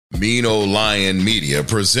Amino Lion Media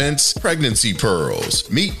presents Pregnancy Pearls.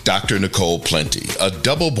 Meet Dr. Nicole Plenty, a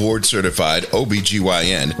double board certified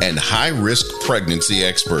OBGYN and high-risk pregnancy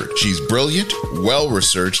expert. She's brilliant,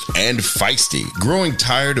 well-researched, and feisty. Growing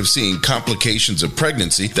tired of seeing complications of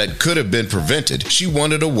pregnancy that could have been prevented, she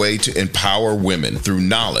wanted a way to empower women through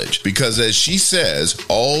knowledge because, as she says,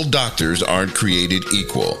 all doctors aren't created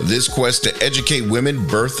equal. This quest to educate women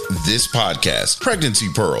birthed this podcast, Pregnancy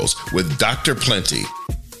Pearls with Dr. Plenty.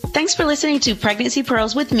 Thanks for listening to Pregnancy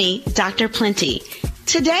Pearls with me, Dr. Plenty.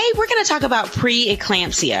 Today, we're going to talk about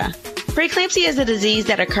preeclampsia. Preeclampsia is a disease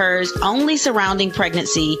that occurs only surrounding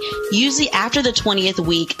pregnancy, usually after the 20th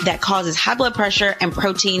week, that causes high blood pressure and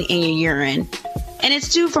protein in your urine. And it's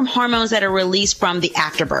due from hormones that are released from the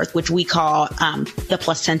afterbirth, which we call the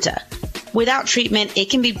placenta. Without treatment, it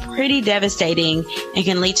can be pretty devastating and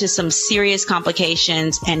can lead to some serious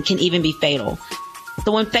complications and can even be fatal.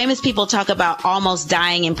 So when famous people talk about almost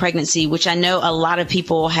dying in pregnancy, which I know a lot of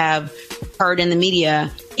people have heard in the media,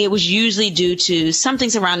 it was usually due to something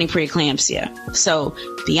surrounding preeclampsia. So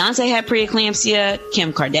Beyonce had preeclampsia,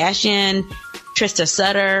 Kim Kardashian, Trista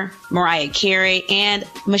Sutter, Mariah Carey, and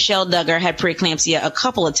Michelle Duggar had preeclampsia a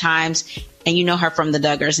couple of times. And you know her from the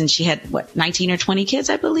Duggars, and she had, 19 or 20 kids,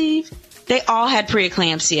 I believe? They all had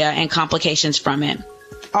preeclampsia and complications from it.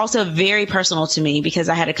 Also very personal to me because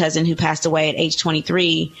I had a cousin who passed away at age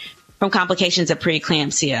 23 from complications of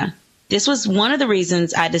preeclampsia. This was one of the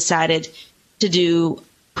reasons I decided to do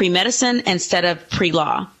pre-medicine instead of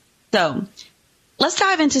pre-law. So let's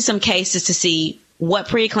dive into some cases to see what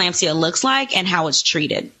preeclampsia looks like and how it's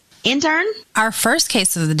treated. Intern? Our first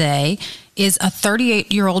case of the day is a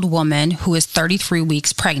 38-year-old woman who is 33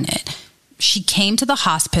 weeks pregnant. She came to the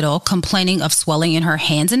hospital complaining of swelling in her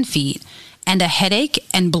hands and feet and a headache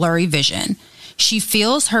and blurry vision. She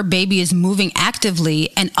feels her baby is moving actively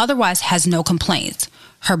and otherwise has no complaints.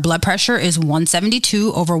 Her blood pressure is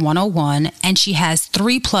 172/101, and she has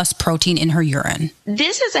 3+ protein in her urine.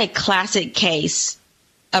 This is a classic case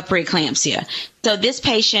of preeclampsia. So this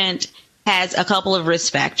patient has a couple of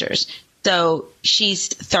risk factors. So she's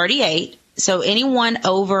 38. So anyone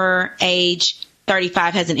over age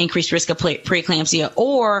 35 has an increased risk of preeclampsia,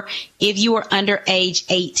 or if you are under age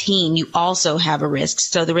 18, you also have a risk.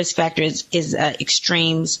 So the risk factor is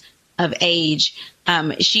extremes of age.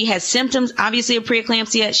 She has symptoms, obviously, of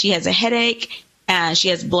preeclampsia. She has a headache. She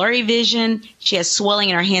has blurry vision. She has swelling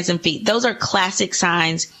in her hands and feet. Those are classic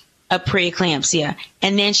signs of preeclampsia.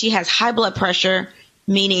 And then she has high blood pressure,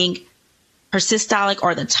 meaning her systolic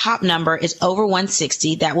or the top number is over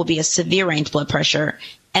 160. That will be a severe range blood pressure.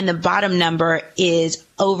 And the bottom number is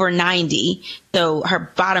over 90. So her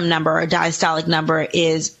bottom number or diastolic number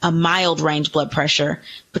is a mild range blood pressure.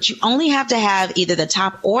 But you only have to have either the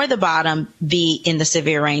top or the bottom be in the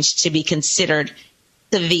severe range to be considered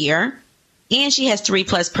severe. And she has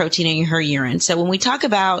 3+ protein in her urine. So when we talk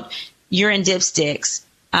about urine dipsticks,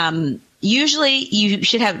 usually you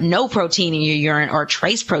should have no protein in your urine or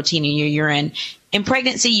trace protein in your urine. In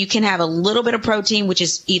pregnancy, you can have a little bit of protein, which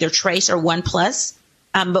is either trace or 1+.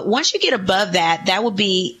 But once you get above that, that will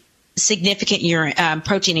be significant urine,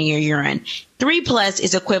 protein in your urine. 3+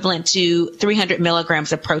 is equivalent to 300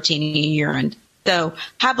 milligrams of protein in your urine. So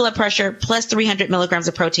high blood pressure plus 300 milligrams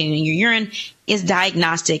of protein in your urine is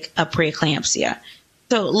diagnostic of preeclampsia.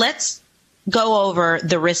 So let's go over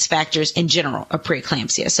the risk factors in general of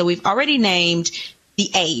preeclampsia. So we've already named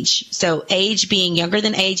the age. So age being younger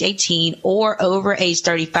than age 18 or over age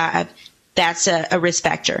 35, that's a risk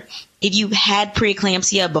factor. If you've had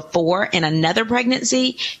preeclampsia before in another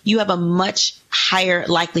pregnancy, you have a much higher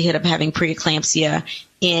likelihood of having preeclampsia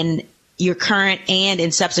in your current and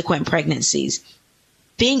in subsequent pregnancies.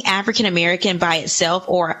 Being African American by itself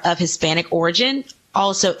or of Hispanic origin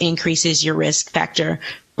also increases your risk factor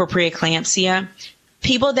for preeclampsia.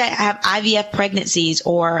 People that have IVF pregnancies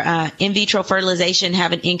or in vitro fertilization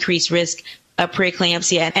have an increased risk of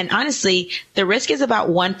preeclampsia. And honestly, the risk is about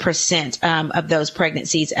 1% of those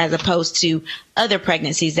pregnancies as opposed to other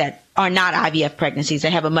pregnancies that are not IVF pregnancies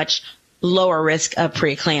that have a much lower risk of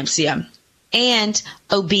preeclampsia. And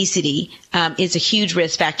obesity is a huge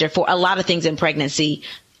risk factor for a lot of things in pregnancy,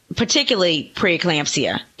 particularly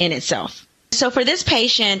preeclampsia in itself. So for this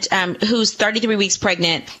patient who's 33 weeks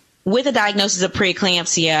pregnant with a diagnosis of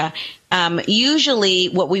preeclampsia, usually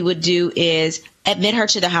what we would do is admit her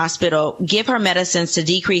to the hospital, give her medicines to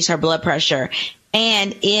decrease her blood pressure,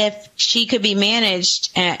 And if she could be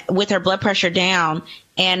managed with her blood pressure down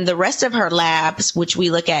and the rest of her labs, which we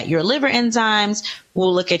look at your liver enzymes,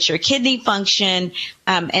 we'll look at your kidney function,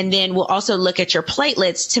 and then we'll also look at your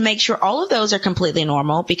platelets to make sure all of those are completely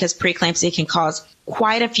normal, because preeclampsia can cause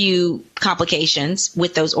quite a few complications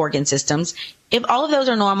with those organ systems. If all of those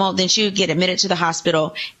are normal, then she would get admitted to the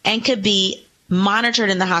hospital and could be monitored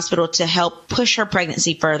in the hospital to help push her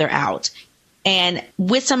pregnancy further out. And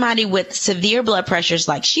with somebody with severe blood pressures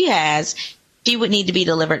like she has, she would need to be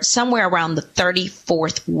delivered somewhere around the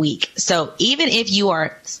 34th week. So even if you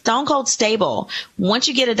are stone cold stable, once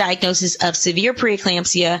you get a diagnosis of severe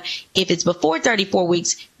preeclampsia, if it's before 34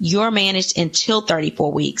 weeks, you're managed until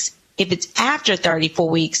 34 weeks. If it's after 34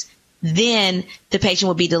 weeks, then the patient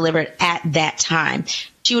would be delivered at that time.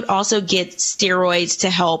 She would also get steroids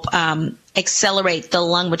to help accelerate the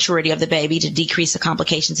lung maturity of the baby to decrease the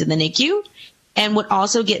complications in the NICU, and would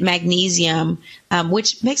also get magnesium,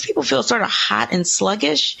 which makes people feel sort of hot and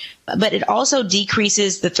sluggish, but it also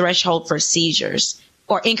decreases the threshold for seizures,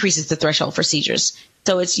 or increases the threshold for seizures.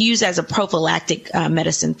 So it's used as a prophylactic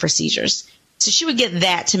medicine for seizures. So she would get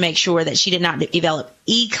that to make sure that she did not develop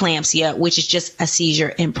eclampsia, which is just a seizure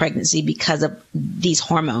in pregnancy because of these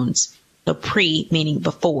hormones. So pre meaning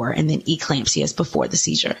before, and then eclampsia is before the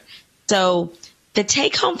seizure. So the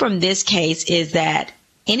take home from this case is that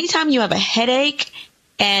anytime you have a headache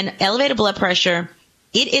and elevated blood pressure,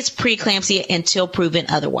 it is preeclampsia until proven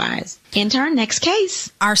otherwise. Intern, next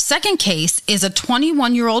case. Our second case is a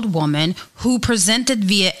 21-year-old woman who presented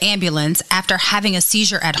via ambulance after having a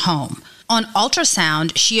seizure at home. On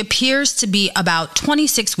ultrasound, she appears to be about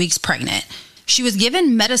 26 weeks pregnant. She was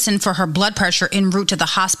given medicine for her blood pressure en route to the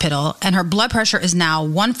hospital, and her blood pressure is now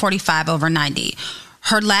 145/90.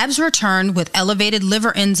 Her labs returned with elevated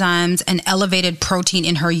liver enzymes and elevated protein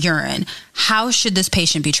in her urine. How should this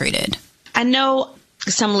patient be treated? I know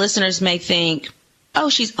some listeners may think, oh,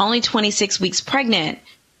 she's only 26 weeks pregnant.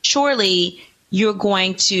 Surely you're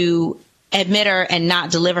going to admit her and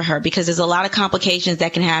not deliver her, because there's a lot of complications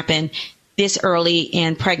that can happen this early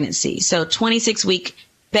in pregnancy. So 26-week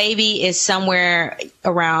baby is somewhere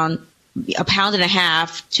around 1.5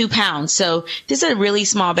 pounds, 2 pounds. So this is a really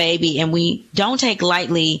small baby, and we don't take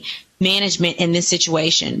lightly management in this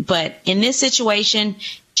situation. But in this situation,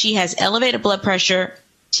 she has elevated blood pressure.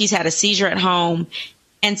 She's had a seizure at home.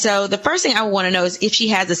 And so the first thing I want to know is if she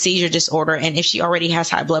has a seizure disorder and if she already has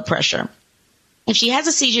high blood pressure. If she has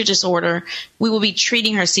a seizure disorder, we will be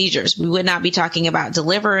treating her seizures. We would not be talking about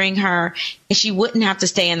delivering her, and she wouldn't have to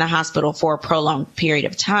stay in the hospital for a prolonged period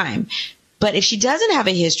of time. But if she doesn't have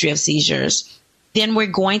a history of seizures, then we're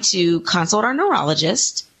going to consult our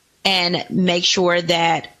neurologist and make sure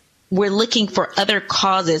that we're looking for other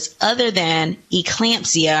causes other than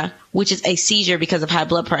eclampsia, which is a seizure because of high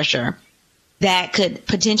blood pressure, that could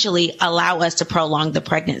potentially allow us to prolong the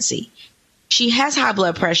pregnancy. She has high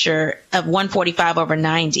blood pressure of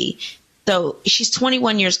 145/90. So she's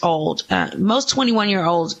 21 years old. Most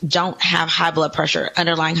 21-year-olds don't have high blood pressure,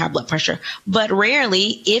 underlying high blood pressure. But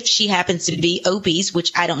rarely, if she happens to be obese,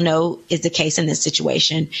 which I don't know is the case in this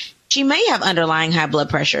situation, she may have underlying high blood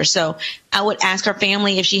pressure. So I would ask her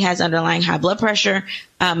family if she has underlying high blood pressure.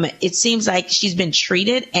 It seems like she's been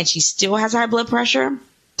treated and she still has high blood pressure.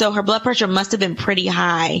 So her blood pressure must have been pretty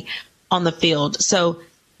high on the field. So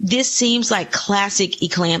this seems like classic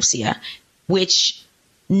eclampsia, which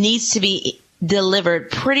needs to be delivered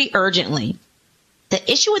pretty urgently.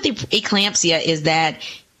 The issue with eclampsia is that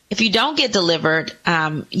if you don't get delivered,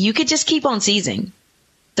 you could just keep on seizing.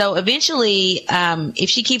 So eventually, if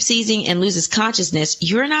she keeps seizing and loses consciousness,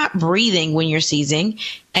 you're not breathing when you're seizing,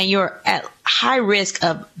 and you're at high risk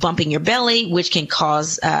of bumping your belly, which can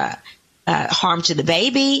cause harm to the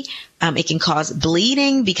baby. It can cause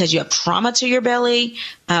bleeding because you have trauma to your belly.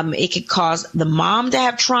 It could cause the mom to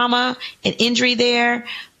have trauma and injury there.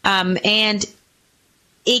 And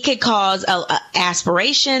it could cause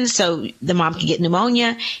aspiration, so the mom can get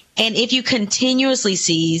pneumonia. And if you continuously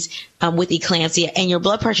seize with eclampsia and your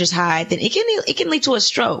blood pressure is high, then it can lead to a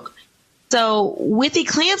stroke. So with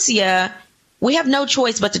eclampsia, we have no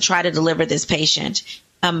choice but to try to deliver this patient.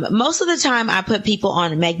 Most of the time I put people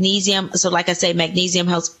on magnesium. So like I say, magnesium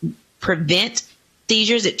helps prevent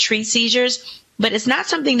seizures. It treats seizures, but it's not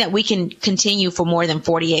something that we can continue for more than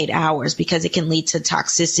 48 hours because it can lead to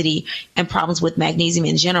toxicity and problems with magnesium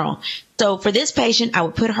in general. So for this patient, I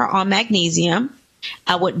would put her on magnesium.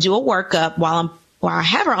 I would do a workup while I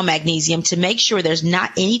have her on magnesium to make sure there's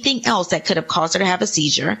not anything else that could have caused her to have a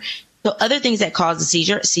seizure. So other things that cause the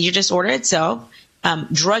seizure disorder itself,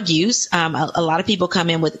 drug use. A lot of people come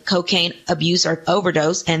in with cocaine abuse or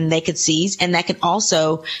overdose and they could seize, and that can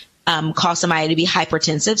also cause somebody to be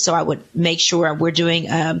hypertensive. So I would make sure we're doing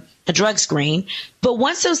a drug screen. But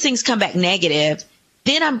once those things come back negative,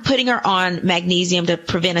 then I'm putting her on magnesium to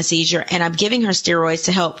prevent a seizure, and I'm giving her steroids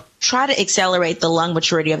to help try to accelerate the lung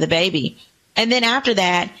maturity of the baby. And then after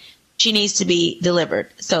that, she needs to be delivered.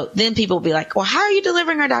 So then people will be like, well, how are you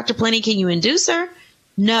delivering her, Dr. Plenty? Can you induce her?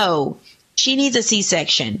 No, she needs a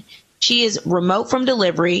C-section. She is remote from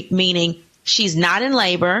delivery, meaning she's not in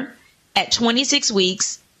labor. At 26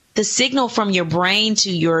 weeks, the signal from your brain to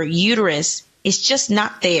your uterus is just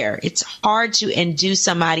not there. It's hard to induce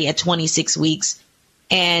somebody at 26 weeks.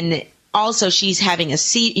 And also she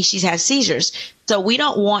has seizures. So we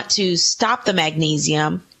don't want to stop the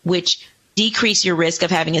magnesium, which decrease your risk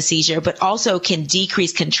of having a seizure, but also can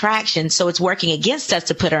decrease contraction. So it's working against us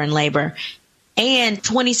to put her in labor. And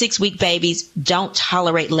 26-week babies don't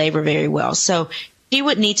tolerate labor very well. So she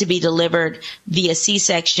would need to be delivered via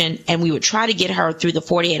C-section, and we would try to get her through the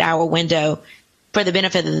 48-hour window for the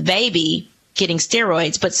benefit of the baby getting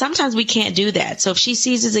steroids. But sometimes we can't do that. So if she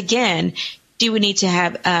seizes again, she would need to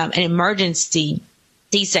have an emergency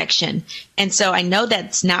C-section. And so I know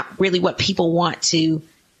that's not really what people want to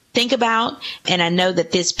think about. And I know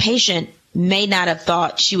that this patient may not have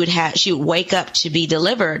thought she would wake up to be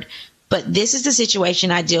delivered. But this is the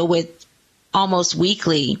situation I deal with almost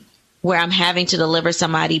weekly, where I'm having to deliver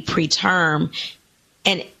somebody preterm.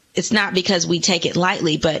 And it's not because we take it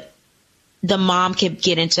lightly, but the mom could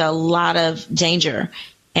get into a lot of danger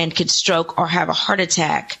and could stroke or have a heart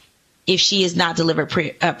attack if she is not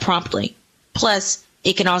delivered promptly. Plus,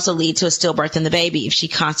 it can also lead to a stillbirth in the baby if she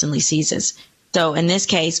constantly seizes. So in this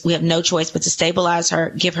case, we have no choice but to stabilize her,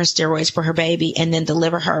 give her steroids for her baby, and then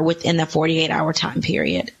deliver her within the 48-hour time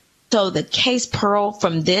period. So the case pearl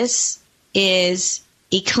from this is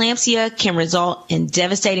eclampsia can result in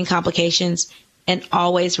devastating complications and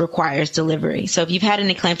always requires delivery. So if you've had an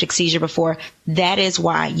eclamptic seizure before, that is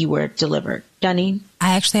why you were delivered. Janine?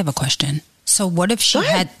 I actually have a question. So what if she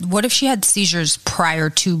had seizures prior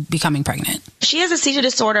to becoming pregnant? She has a seizure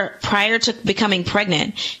disorder prior to becoming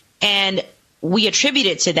pregnant, and we attribute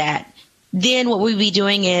it to that. Then what we'd be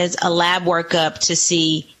doing is a lab workup to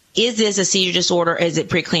see, is this a seizure disorder or is it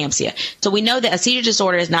preeclampsia? So we know that a seizure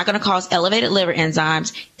disorder is not going to cause elevated liver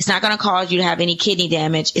enzymes. It's not going to cause you to have any kidney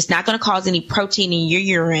damage. It's not going to cause any protein in your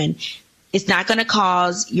urine. It's not going to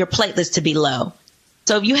cause your platelets to be low.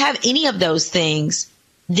 So if you have any of those things,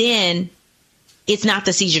 then it's not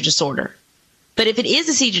the seizure disorder. But if it is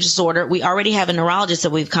a seizure disorder, we already have a neurologist that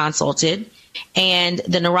we've consulted, and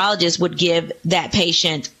the neurologist would give that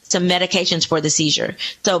patient some medications for the seizure.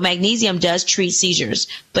 So magnesium does treat seizures,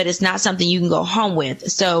 but it's not something you can go home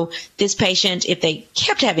with. So this patient, if they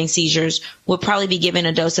kept having seizures, would probably be given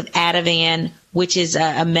a dose of Ativan, which is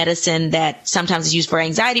a medicine that sometimes is used for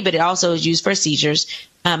anxiety, but it also is used for seizures,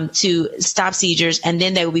 to stop seizures. And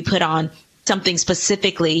then they would be put on something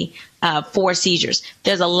specifically for seizures.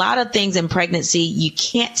 There's a lot of things in pregnancy you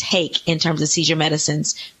can't take in terms of seizure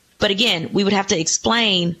medicines. But again, we would have to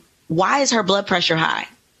explain, why is her blood pressure high?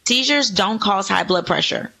 Seizures don't cause high blood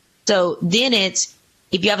pressure. So then it's,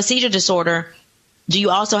 if you have a seizure disorder, do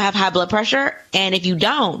you also have high blood pressure? And if you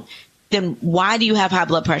don't, then why do you have high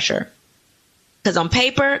blood pressure? Because on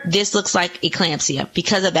paper, this looks like eclampsia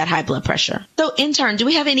because of that high blood pressure. So intern, do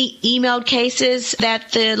we have any emailed cases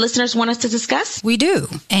that the listeners want us to discuss? We do.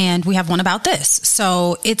 And we have one about this.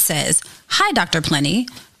 So it says, "Hi, Dr. Plenty.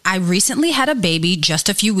 I recently had a baby just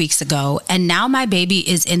a few weeks ago, and now my baby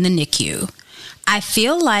is in the NICU. I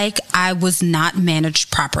feel like I was not managed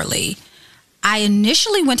properly. I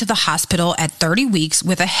initially went to the hospital at 30 weeks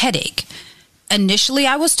with a headache. Initially,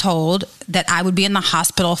 I was told that I would be in the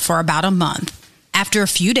hospital for about a month. After a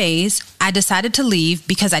few days, I decided to leave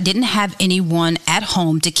because I didn't have anyone at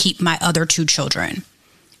home to keep my other 2 children.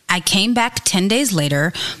 I came back 10 days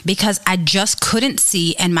later because I just couldn't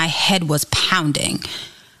see and my head was pounding.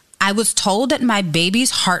 I was told that my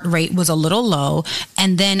baby's heart rate was a little low,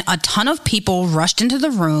 and then a ton of people rushed into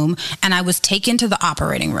the room and I was taken to the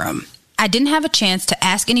operating room. I didn't have a chance to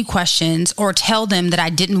ask any questions or tell them that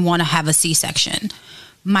I didn't want to have a C-section.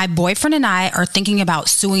 My boyfriend and I are thinking about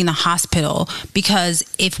suing the hospital because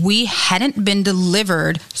if we hadn't been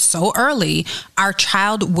delivered so early, our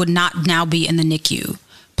child would not now be in the NICU.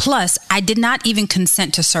 Plus, I did not even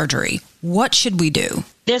consent to surgery. What should we do?"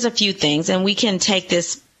 There's a few things, and we can take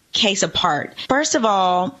this case apart. First of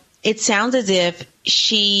all, it sounds as if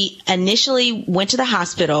she initially went to the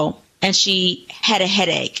hospital and she had a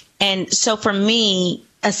headache. And so for me,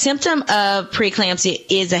 a symptom of preeclampsia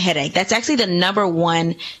is a headache. That's actually the number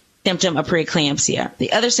one symptom of preeclampsia.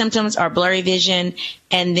 The other symptoms are blurry vision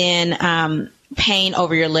and then pain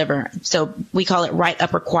over your liver. So we call it right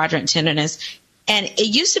upper quadrant tenderness. And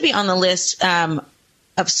it used to be on the list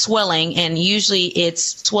of swelling, and usually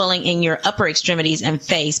it's swelling in your upper extremities and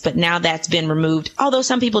face, but now that's been removed, although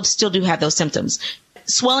some people still do have those symptoms.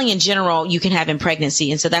 Swelling in general you can have in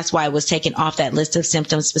pregnancy, and so that's why it was taken off that list of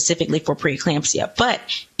symptoms specifically for preeclampsia. But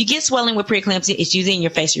you get swelling with preeclampsia, it's usually in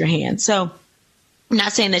your face or your hand. So I'm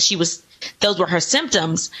not saying that those were her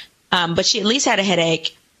symptoms, but she at least had a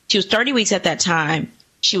headache. She was 30 weeks at that time.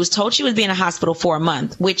 She was told she would be in a hospital for a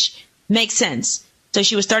month, which makes sense. So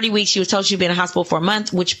she was 30 weeks. She was told she'd be in a hospital for a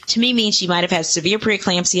month, which to me means she might have had severe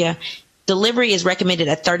preeclampsia. Delivery is recommended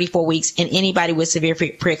at 34 weeks in anybody with severe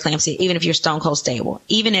preeclampsia, even if you're stone cold stable,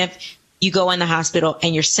 even if you go in the hospital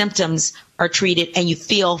and your symptoms are treated and you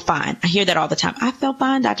feel fine. I hear that all the time. I felt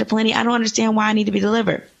fine, Dr. Plenty. I don't understand why I need to be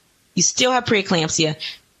delivered. You still have preeclampsia.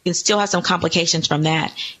 You can still have some complications from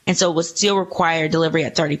that. And so it would still require delivery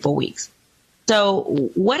at 34 weeks. So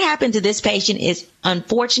what happened to this patient is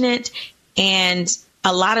unfortunate. And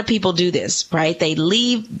a lot of people do this, right? They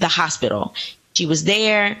leave the hospital. She was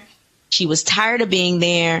there. She was tired of being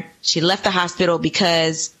there. She left the hospital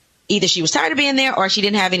because either she was tired of being there or she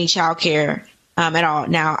didn't have any child care at all.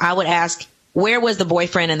 Now, I would ask, where was the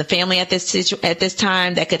boyfriend and the family at this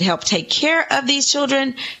time that could help take care of these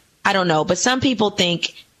children? I don't know. But some people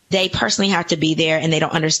think they personally have to be there and they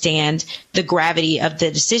don't understand the gravity of the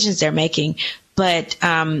decisions they're making. But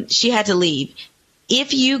she had to leave.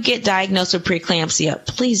 If you get diagnosed with preeclampsia,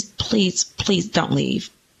 please, please, please don't leave,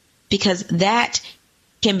 because that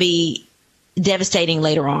can be devastating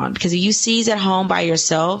later on. Because if you seize at home by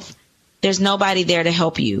yourself, there's nobody there to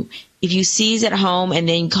help you. If you seize at home and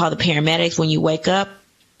then you call the paramedics when you wake up,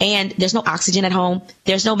 and there's no oxygen at home,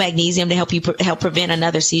 there's no magnesium to help you help prevent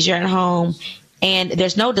another seizure at home, and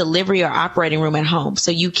there's no delivery or operating room at home.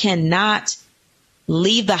 So you cannot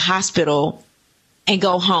leave the hospital and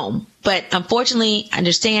go home. But unfortunately, I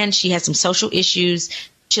understand she had some social issues.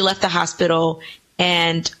 She left the hospital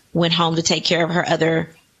and went home to take care of her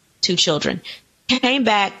other 2 children. Came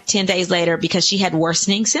back 10 days later because she had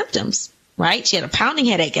worsening symptoms, right? She had a pounding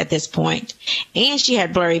headache at this point, and she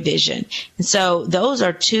had blurry vision. And so those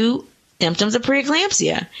are 2 symptoms of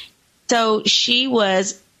preeclampsia. So she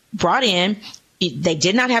was brought in. They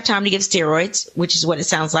did not have time to give steroids, which is what it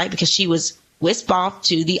sounds like, because she was whisked off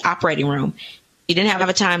to the operating room. She didn't have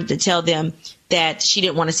a time to tell them that she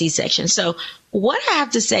didn't want a C-section. So what I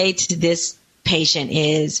have to say to this patient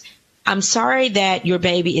is, I'm sorry that your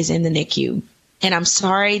baby is in the NICU, and I'm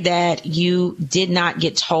sorry that you did not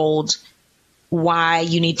get told why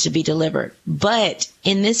you need to be delivered. But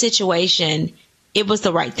in this situation, it was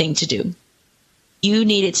the right thing to do. You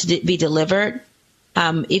needed to be delivered.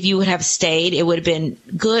 If you would have stayed, it would have been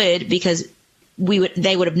good, because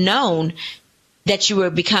they would have known that you were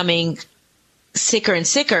becoming sicker and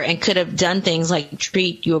sicker and could have done things like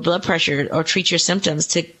treat your blood pressure or treat your symptoms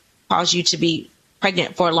to cause you to be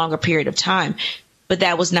pregnant for a longer period of time. But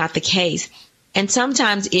that was not the case. And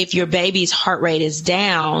sometimes if your baby's heart rate is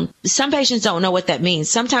down, some patients don't know what that means.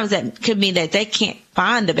 Sometimes that could mean that they can't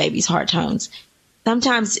find the baby's heart tones.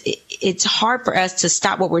 Sometimes it's hard for us to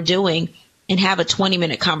stop what we're doing and have a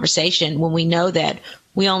 20-minute conversation when we know that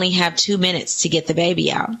we only have 2 minutes to get the baby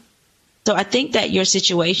out. So I think that your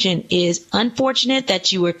situation is unfortunate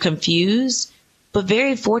that you were confused, but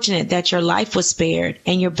very fortunate that your life was spared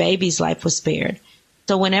and your baby's life was spared.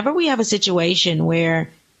 So whenever we have a situation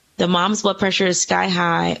where the mom's blood pressure is sky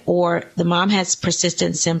high, or the mom has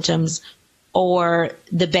persistent symptoms, or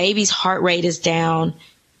the baby's heart rate is down,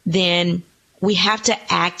 then we have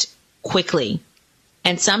to act quickly.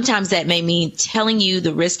 And sometimes that may mean telling you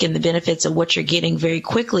the risk and the benefits of what you're getting very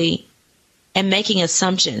quickly and making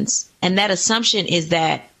assumptions. And that assumption is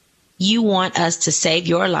that you want us to save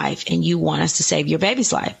your life and you want us to save your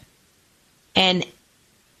baby's life. And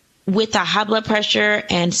with the high blood pressure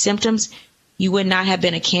and symptoms, you would not have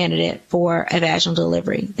been a candidate for a vaginal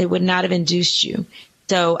delivery. They would not have induced you.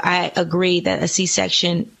 So I agree that a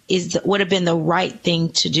C-section would have been the right thing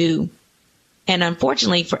to do. And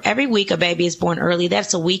unfortunately, for every week a baby is born early,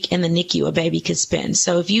 that's a week in the NICU a baby could spend.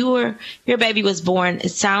 So if your baby was born,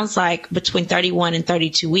 it sounds like between 31 and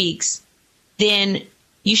 32 weeks, then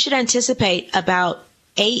you should anticipate about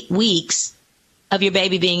 8 weeks of your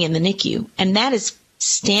baby being in the NICU. And that is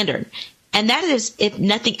standard. And that is if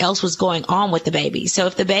nothing else was going on with the baby. So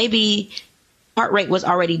if the baby heart rate was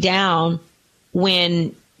already down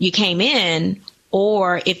when you came in,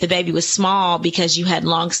 or if the baby was small because you had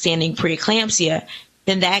long-standing preeclampsia,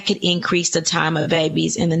 then that could increase the time of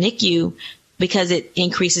babies in the NICU because it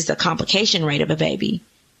increases the complication rate of a baby.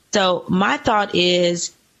 So my thought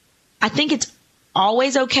is, I think it's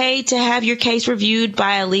always okay to have your case reviewed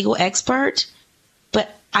by a legal expert.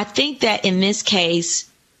 But I think that in this case,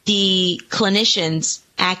 the clinicians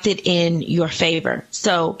acted in your favor.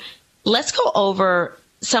 So let's go over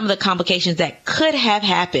some of the complications that could have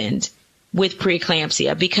happened with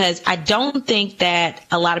preeclampsia, because I don't think that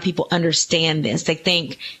a lot of people understand this. They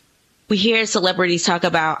think we hear celebrities talk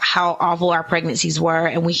about how awful our pregnancies were,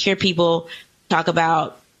 and we hear people talk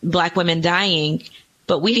about Black women dying,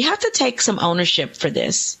 but we have to take some ownership for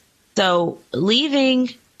this. So leaving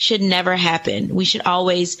should never happen. We should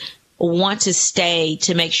always want to stay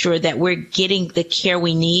to make sure that we're getting the care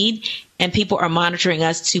we need and people are monitoring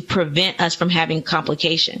us to prevent us from having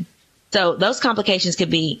complication. So those complications could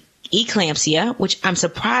be eclampsia, which I'm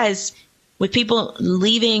surprised with people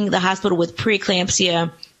leaving the hospital with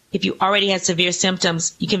preeclampsia. If you already had severe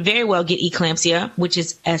symptoms, you can very well get eclampsia, which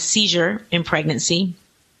is a seizure in pregnancy.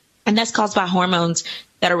 And that's caused by hormones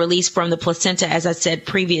that are released from the placenta, as I said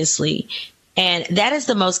previously. And that is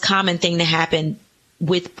the most common thing to happen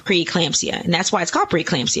with preeclampsia. And that's why it's called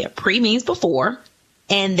preeclampsia. Pre means before,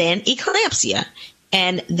 and then eclampsia.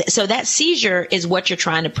 And so that seizure is what you're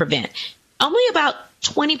trying to prevent. Only about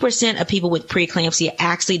 20% of people with preeclampsia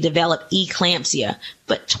actually develop eclampsia,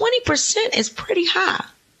 but 20% is pretty high.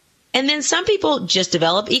 And then some people just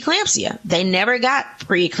develop eclampsia. They never got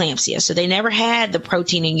preeclampsia, so they never had the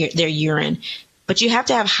protein in their urine. But you have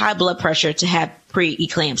to have high blood pressure to have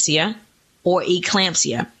preeclampsia or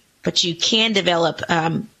eclampsia. But you can develop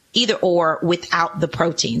either or without the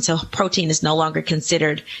protein. So protein is no longer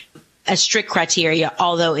considered a strict criteria,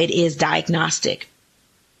 although it is diagnostic.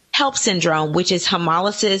 HELP syndrome, which is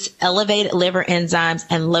hemolysis, elevated liver enzymes,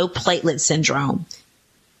 and low platelet syndrome.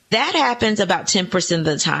 That happens about 10% of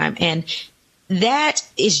the time. And that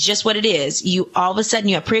is just what it is. You all of a sudden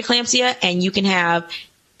you have preeclampsia and you can have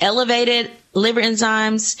elevated liver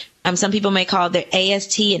enzymes. Some people may call their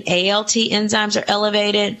AST and ALT enzymes are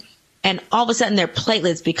elevated. And all of a sudden their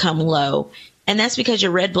platelets become low. And that's because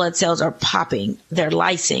your red blood cells are popping. They're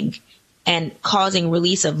lysing and causing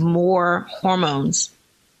release of more hormones.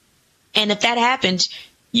 And if that happens,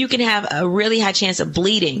 you can have a really high chance of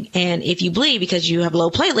bleeding. And if you bleed because you have low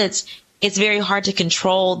platelets, it's very hard to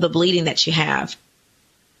control the bleeding that you have.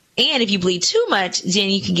 And if you bleed too much, then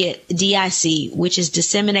you can get DIC, which is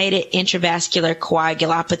disseminated intravascular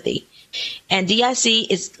coagulopathy. And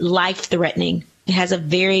DIC is life-threatening. It has a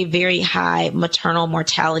very, very high maternal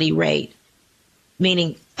mortality rate,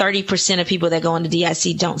 meaning 30% of people that go into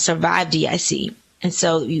DIC don't survive DIC. And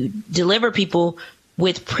so you deliver people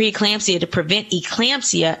with preeclampsia to prevent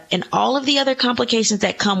eclampsia and all of the other complications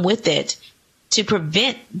that come with it to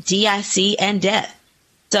prevent DIC and death.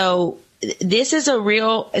 So this is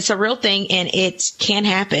it's a real thing, and it can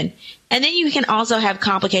happen. And then you can also have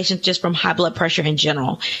complications just from high blood pressure in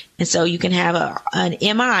general. And so you can have an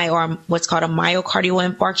MI, or what's called a myocardial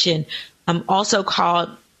infarction, also called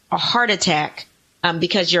a heart attack,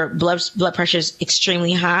 because your blood pressure is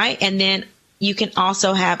extremely high. And then you can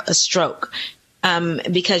also have a stroke,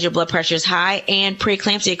 because your blood pressure is high, and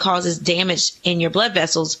preeclampsia causes damage in your blood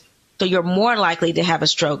vessels. So you're more likely to have a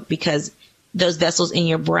stroke because those vessels in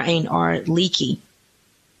your brain are leaky.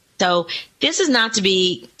 So this is not to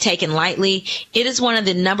be taken lightly. It is one of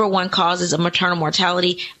the number one causes of maternal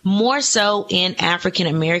mortality, more so in African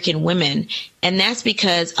American women. And that's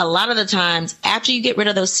because a lot of the times after you get rid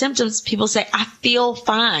of those symptoms, people say, I feel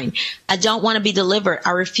fine. I don't want to be delivered.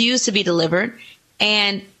 I refuse to be delivered.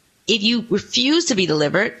 And if you refuse to be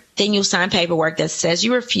delivered, then you'll sign paperwork that says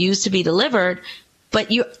you refuse to be delivered,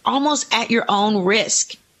 but you're almost at your own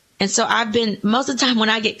risk. And so most of the time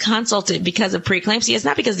when I get consulted because of preeclampsia, it's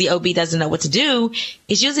not because the OB doesn't know what to do.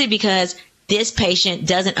 It's usually because this patient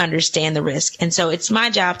doesn't understand the risk. And so it's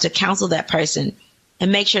my job to counsel that person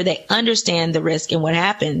and make sure they understand the risk and what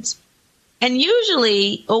happens. And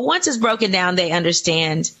usually, once it's broken down, they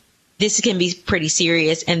understand this can be pretty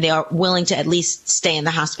serious, and they are willing to at least stay in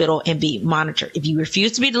the hospital and be monitored. If you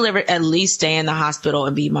refuse to be delivered, at least stay in the hospital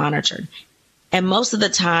and be monitored. And most of the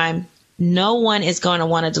time, no one is going to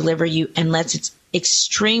want to deliver you unless it's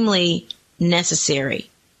extremely necessary.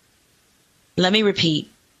 Let me repeat.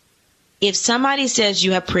 If somebody says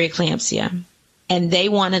you have preeclampsia and they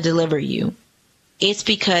want to deliver you, it's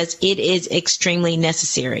because it is extremely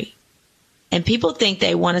necessary. And people think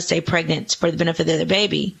they want to stay pregnant for the benefit of their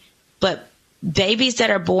baby. But babies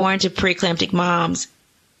that are born to preeclamptic moms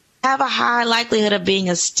have a high likelihood of being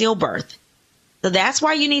a stillbirth. So that's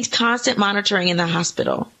why you need constant monitoring in the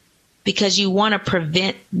hospital, because you want to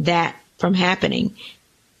prevent that from happening.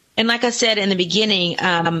 And like I said in the beginning,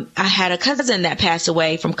 I had a cousin that passed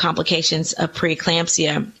away from complications of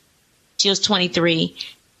preeclampsia. She was 23,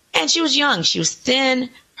 And she was young. She was thin.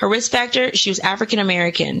 Her risk factor, she was African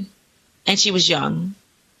American, and she was young.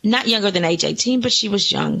 Not younger than age 18, but she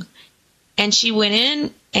was young. And she went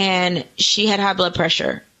in and she had high blood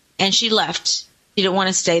pressure, and she left. She didn't want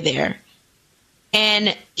to stay there.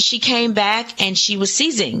 And she came back and she was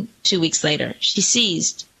seizing 2 weeks later. She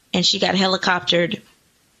seized and she got helicoptered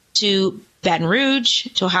to Baton Rouge,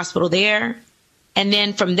 to a hospital there. And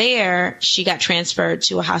then from there, she got transferred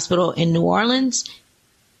to a hospital in New Orleans,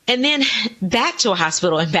 and then back to a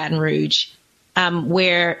hospital in Baton Rouge,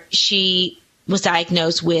 where she was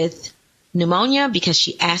diagnosed with pneumonia because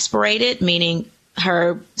she aspirated, meaning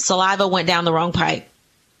her saliva went down the wrong pipe.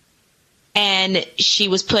 And she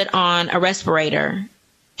was put on a respirator,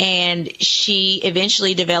 and she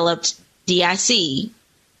eventually developed DIC,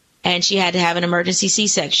 and she had to have an emergency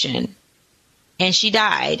C-section, and she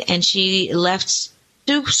died, and she left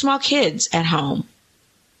 2 small kids at home.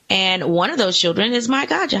 And one of those children is my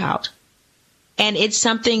godchild. And it's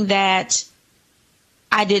something that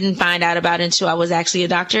I didn't find out about until I was actually a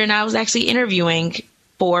doctor, and I was actually interviewing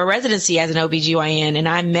for residency as an OBGYN, and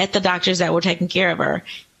I met the doctors that were taking care of her.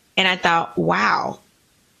 And I thought, wow,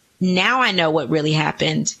 now I know what really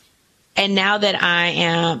happened. And now that I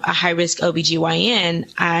am a high-risk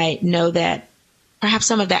OBGYN, I know that perhaps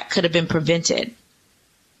some of that could have been prevented.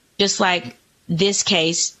 Just like this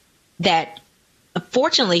case that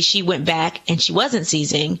fortunately she went back and she wasn't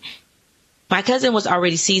seizing. My cousin was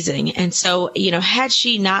already seizing. And so, had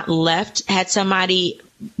she not left, had somebody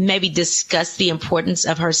maybe discussed the importance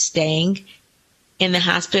of her staying in the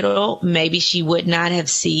hospital, maybe she would not have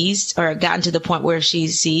seized or gotten to the point where she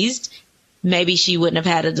seized. Maybe she wouldn't have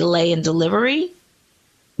had a delay in delivery.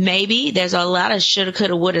 Maybe there's a lot of shoulda,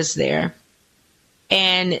 coulda, wouldas there.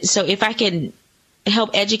 And so if I can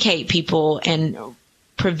help educate people and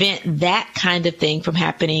prevent that kind of thing from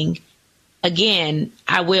happening again,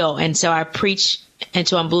 I will. And so I preach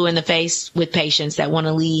until I'm blue in the face with patients that want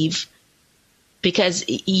to leave, because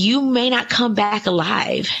you may not come back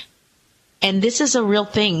alive. And this is a real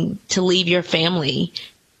thing, to leave your family.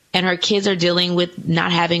 And her kids are dealing with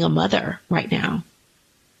not having a mother right now.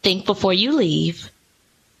 Think before you leave.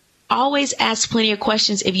 Always ask plenty of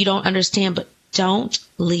questions if you don't understand, but don't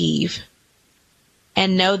leave.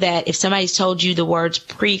 And know that if somebody's told you the words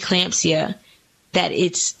preeclampsia, that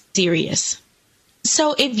it's serious.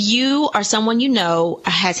 So if you or someone you know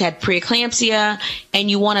has had preeclampsia and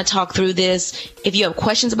you want to talk through this, if you have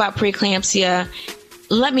questions about preeclampsia,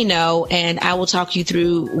 let me know and I will talk you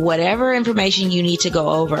through whatever information you need to go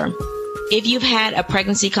over. If you've had a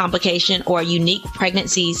pregnancy complication or a unique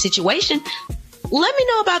pregnancy situation, let me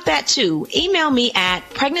know about that too. Email me at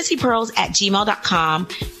pregnancypearls@gmail.com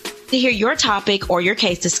to hear your topic or your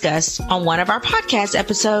case discussed on one of our podcast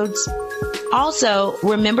episodes. Also,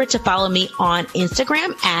 remember to follow me on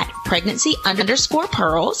Instagram at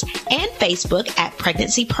pregnancy_pearls and Facebook at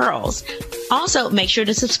Pregnancy Pearls. Also, make sure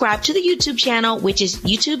to subscribe to the YouTube channel, which is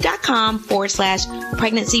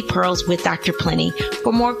youtube.com/Pregnancy Pearls with Dr. Plenty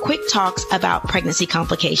for more quick talks about pregnancy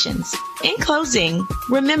complications. In closing,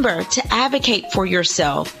 remember to advocate for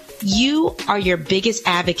yourself. You are your biggest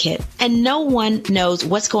advocate, and no one knows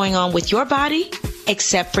what's going on with your body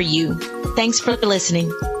except for you. Thanks for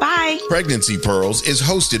listening. Bye. Pregnancy Pearls is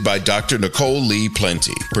hosted by Dr. Nicole Lee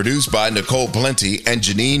Plenty, produced by Nicole Plenty and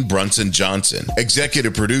Janine Brunson Johnson,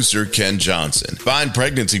 executive producer Ken Johnson. Find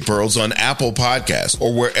Pregnancy Pearls on Apple Podcasts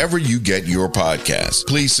or wherever you get your podcasts.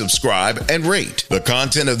 Please subscribe and rate. The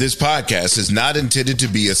content of this podcast is not intended to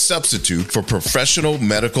be a substitute for professional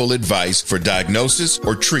medical advice for diagnosis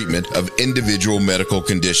or treatment of individual medical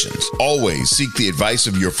conditions. Always seek the advice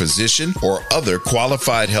of your physician or other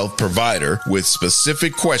qualified health provider with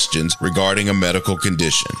specific questions regarding a medical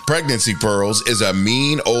condition. Pregnancy Pearls is a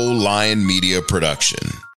Mean Old Lion Media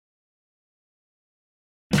production.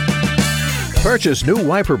 Purchase new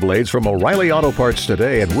wiper blades from O'Reilly Auto Parts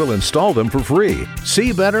today and we'll install them for free.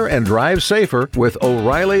 See better and drive safer with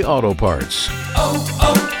O'Reilly Auto Parts. Oh,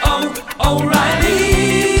 oh, oh, O'Reilly